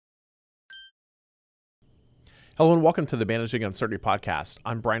Hello and welcome to the Managing Uncertainty podcast.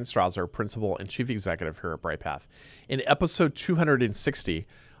 I'm Bryan Strawser, Principal and Chief Executive here at Bryghtpath. In episode 260,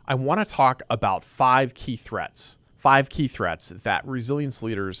 I want to talk about five key threats that resilience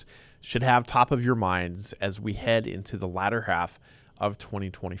leaders should have top of your minds as we head into the latter half of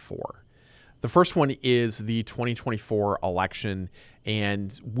 2024. The first one is the 2024 election,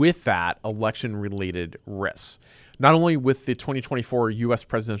 and with that, election-related risks. Not only with the 2024 U.S.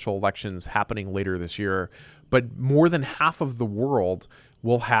 presidential elections happening later this year, but more than half of the world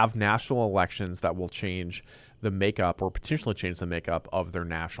will have national elections that will change the makeup or potentially change the makeup of their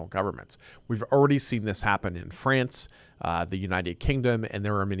national governments. We've already seen this happen in France, the United Kingdom, and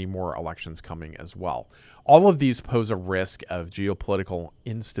there are many more elections coming as well. All of these pose a risk of geopolitical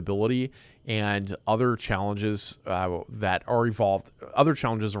instability and other challenges that are evolved, other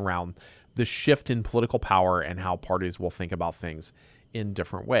challenges around the shift in political power and how parties will think about things in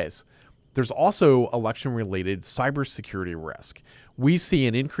different ways. There's also election-related cybersecurity risk. We see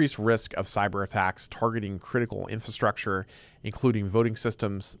an increased risk of cyber attacks targeting critical infrastructure, including voting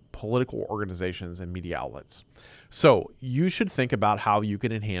systems, political organizations, and media outlets. So you should think about how you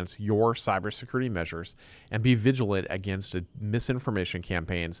can enhance your cybersecurity measures and be vigilant against misinformation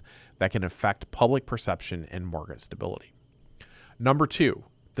campaigns that can affect public perception and market stability. Number two,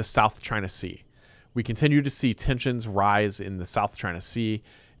 the South China Sea. We continue to see tensions rise in the South China Sea.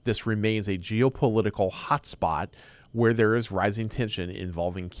 This remains a geopolitical hotspot where there is rising tension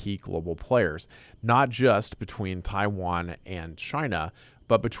involving key global players, not just between Taiwan and China,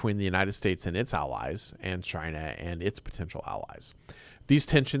 but between the United States and its allies and China and its potential allies. These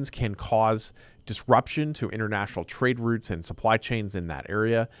tensions can cause disruption to international trade routes and supply chains in that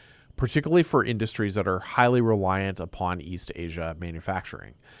area, particularly for industries that are highly reliant upon East Asia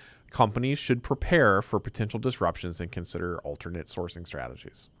manufacturing. Companies should prepare for potential disruptions and consider alternate sourcing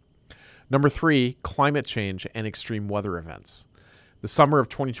strategies. Number three, climate change and extreme weather events. The summer of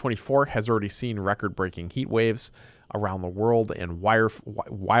 2024 has already seen record-breaking heat waves around the world and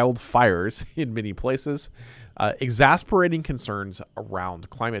wildfires in many places, exasperating concerns around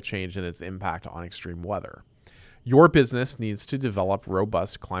climate change and its impact on extreme weather. Your business needs to develop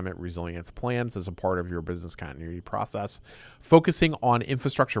robust climate resilience plans as a part of your business continuity process, focusing on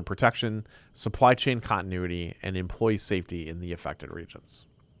infrastructure protection, supply chain continuity, and employee safety in the affected regions.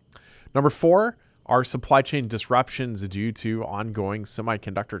 Number four are supply chain disruptions due to ongoing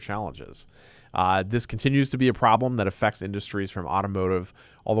semiconductor challenges. This continues to be a problem that affects industries from automotive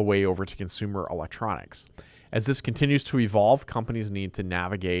all the way over to consumer electronics. As this continues to evolve, companies need to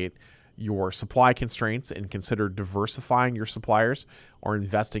navigate your supply constraints and consider diversifying your suppliers or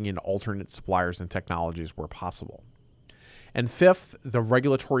investing in alternate suppliers and technologies where possible. And fifth, the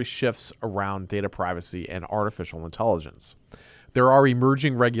regulatory shifts around data privacy and artificial intelligence. There are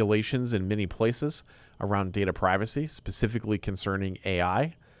emerging regulations in many places around data privacy, specifically concerning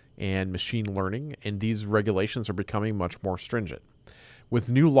AI and machine learning, and these regulations are becoming much more stringent. With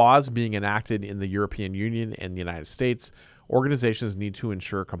new laws being enacted in the European Union and the United States, organizations need to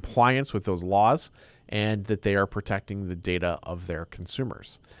ensure compliance with those laws and that they are protecting the data of their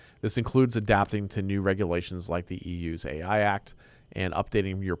consumers. This includes adapting to new regulations like the EU's AI Act and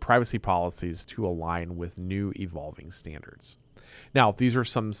updating your privacy policies to align with new evolving standards. Now, these are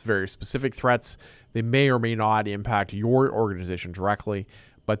some very specific threats. They may or may not impact your organization directly,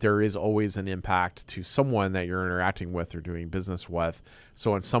 but there is always an impact to someone that you're interacting with or doing business with.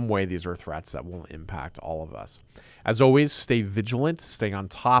 So in some way, these are threats that will impact all of us. As always, stay vigilant, stay on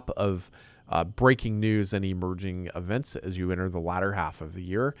top of breaking news and emerging events as you enter the latter half of the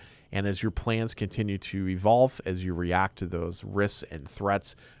year. And as your plans continue to evolve, as you react to those risks and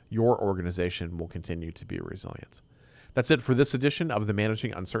threats, your organization will continue to be resilient. That's it for this edition of the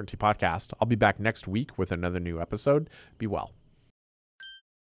Managing Uncertainty podcast. I'll be back next week with another new episode. Be well.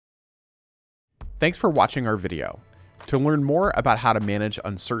 Thanks for watching our video. To learn more about how to manage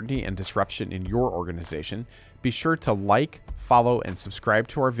uncertainty and disruption in your organization, be sure to like, follow, and subscribe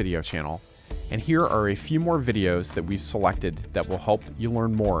to our video channel. And here are a few more videos that we've selected that will help you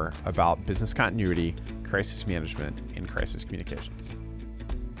learn more about business continuity, crisis management, and crisis communications.